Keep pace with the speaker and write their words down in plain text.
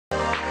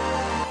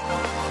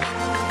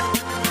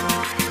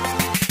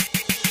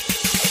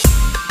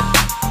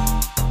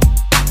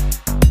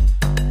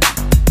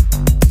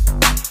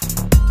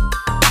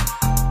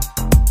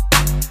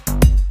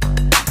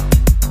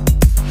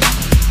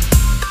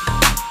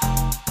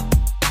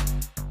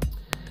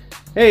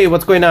Hey,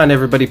 what's going on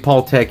everybody?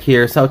 Paul Tech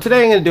here. So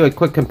today I'm going to do a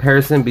quick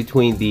comparison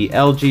between the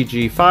LG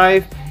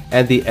G5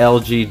 and the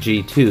LG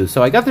G2.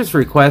 So I got this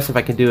request if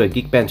I can do a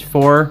Geekbench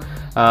 4,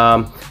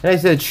 and I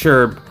said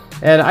sure.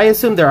 And I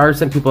assume there are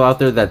some people out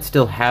there that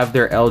still have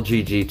their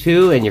LG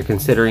G2 and you're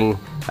considering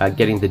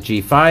getting the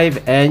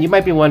G5, and you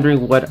might be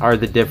wondering what are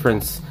the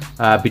difference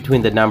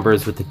between the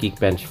numbers with the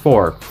Geekbench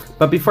 4.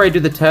 But before I do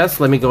the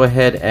test, let me go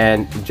ahead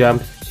and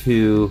jump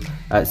to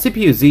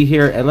CPU Z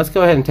here, and let's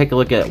go ahead and take a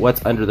look at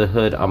what's under the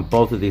hood on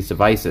both of these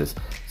devices.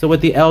 So with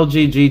the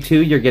LG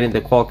G2, you're getting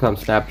the Qualcomm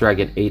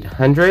Snapdragon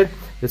 800.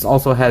 This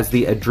also has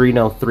the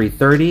Adreno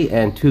 330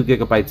 and 2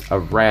 GB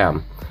of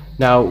RAM.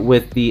 Now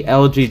with the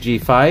LG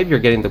G5, you're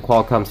getting the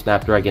Qualcomm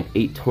Snapdragon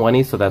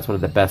 820, so that's one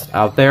of the best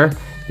out there.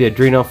 The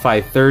Adreno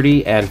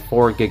 530 and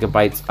 4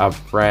 GB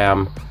of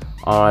RAM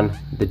on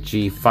the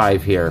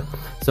G5 here.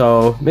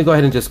 So let me go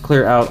ahead and just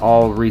clear out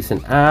all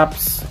recent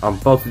apps on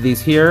both of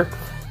these here.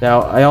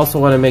 Now I also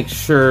want to make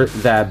sure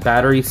that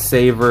battery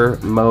saver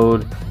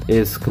mode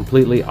is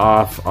completely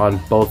off on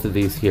both of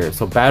these here.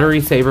 So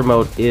battery saver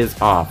mode is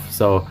off,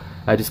 so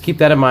just keep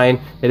that in mind.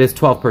 It is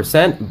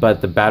 12%, but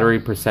the battery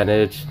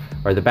percentage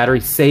or the battery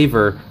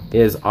saver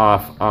is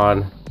off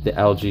on the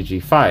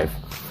LG G5.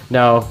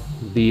 Now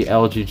the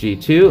LG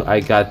G2, I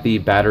got the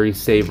battery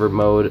saver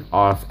mode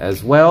off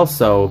as well,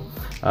 so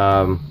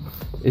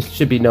it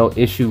should be no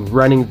issue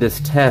running this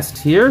test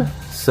here.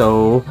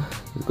 So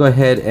go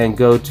ahead and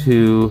go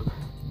to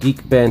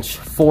Geekbench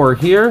 4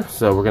 here.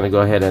 So we're going to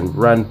go ahead and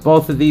run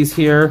both of these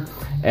here,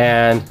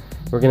 and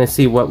we're going to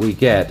see what we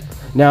get.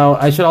 Now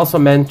I should also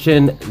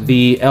mention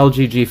the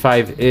LG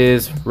G5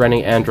 is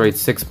running Android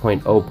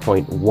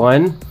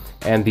 6.0.1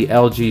 and the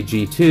LG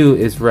G2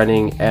 is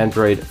running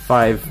Android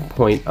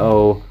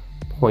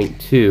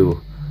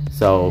 5.0.2.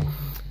 So,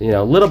 you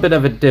know, a little bit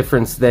of a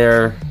difference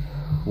there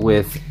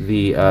with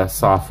the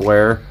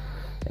software.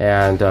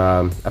 And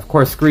of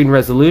course, screen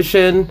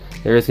resolution,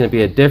 there is going to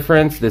be a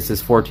difference. This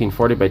is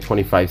 1440 by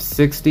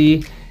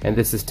 2560, and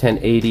this is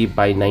 1080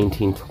 by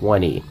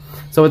 1920.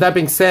 So with that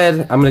being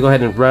said, I'm going to go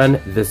ahead and run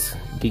this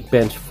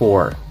Geekbench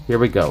 4. Here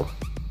we go.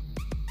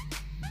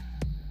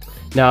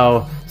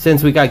 Now,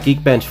 since we got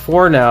Geekbench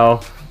 4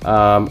 now,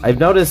 I've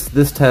noticed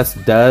this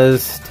test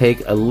does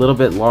take a little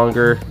bit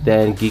longer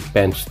than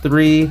Geekbench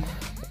 3,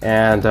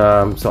 and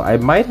so I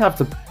might have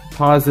to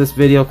pause this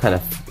video kind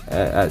of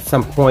at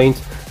some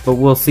point, but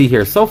we'll see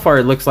here. So far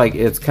it looks like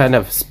it's kind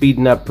of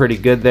speeding up pretty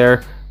good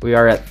there. We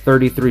are at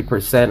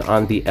 33%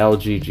 on the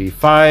LG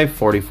G5,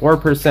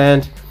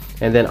 44%,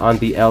 and then on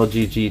the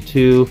LG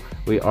G2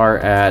 we are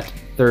at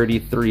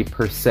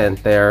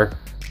 33% there.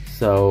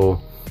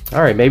 So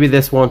alright, maybe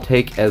this won't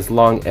take as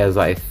long as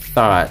I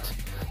thought.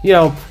 You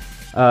know,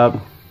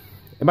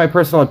 in my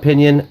personal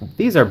opinion,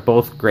 these are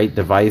both great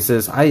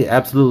devices. I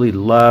absolutely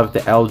loved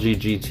the LG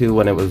G2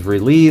 when it was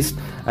released.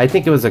 I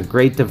think it was a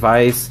great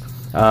device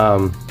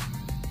of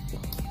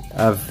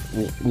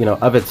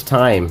its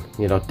time,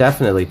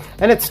 definitely.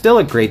 And it's still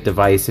a great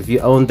device if you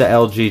own the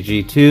LG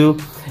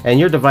G2 and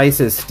your device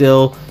is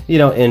still,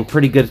 in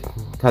pretty good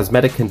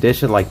cosmetic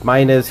condition like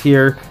mine is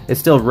here. It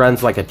still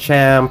runs like a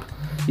champ.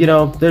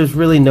 There's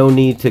really no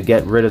need to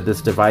get rid of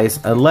this device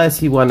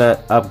unless you want to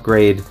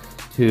upgrade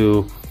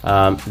to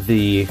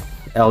the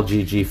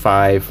LG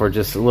G5 for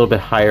just a little bit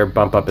higher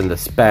bump up in the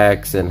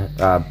specs and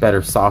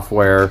better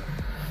software.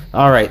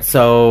 Alright,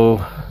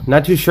 so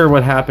not too sure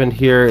what happened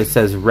here. It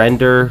says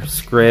render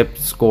script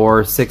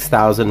score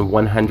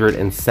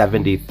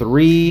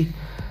 6173.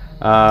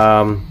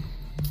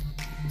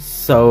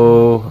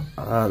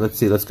 Let's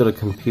see, let's go to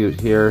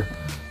compute here.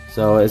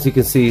 So as you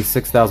can see,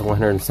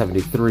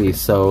 6173.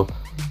 So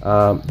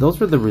those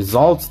were the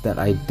results that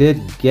I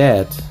did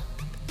get.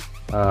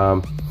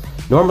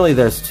 Normally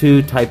there's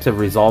two types of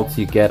results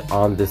you get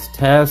on this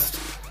test.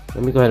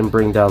 Let me go ahead and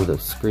bring down the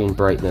screen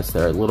brightness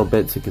there a little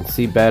bit so you can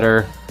see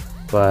better.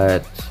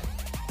 But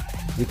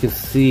you can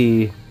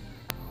see.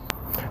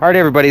 Alright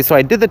everybody, so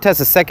I did the test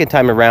a second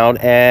time around,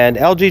 and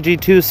LG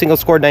G2 single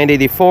score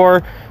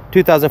 984,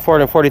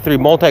 2443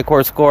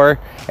 multi-core score,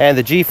 and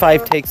the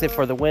G5 takes it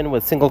for the win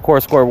with single core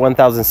score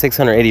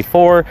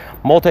 1684,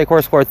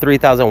 multi-core score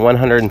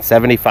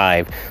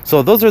 3175.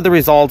 So those are the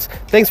results.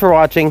 Thanks for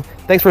watching,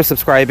 thanks for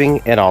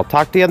subscribing, and I'll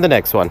talk to you on the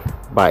next one.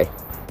 Bye.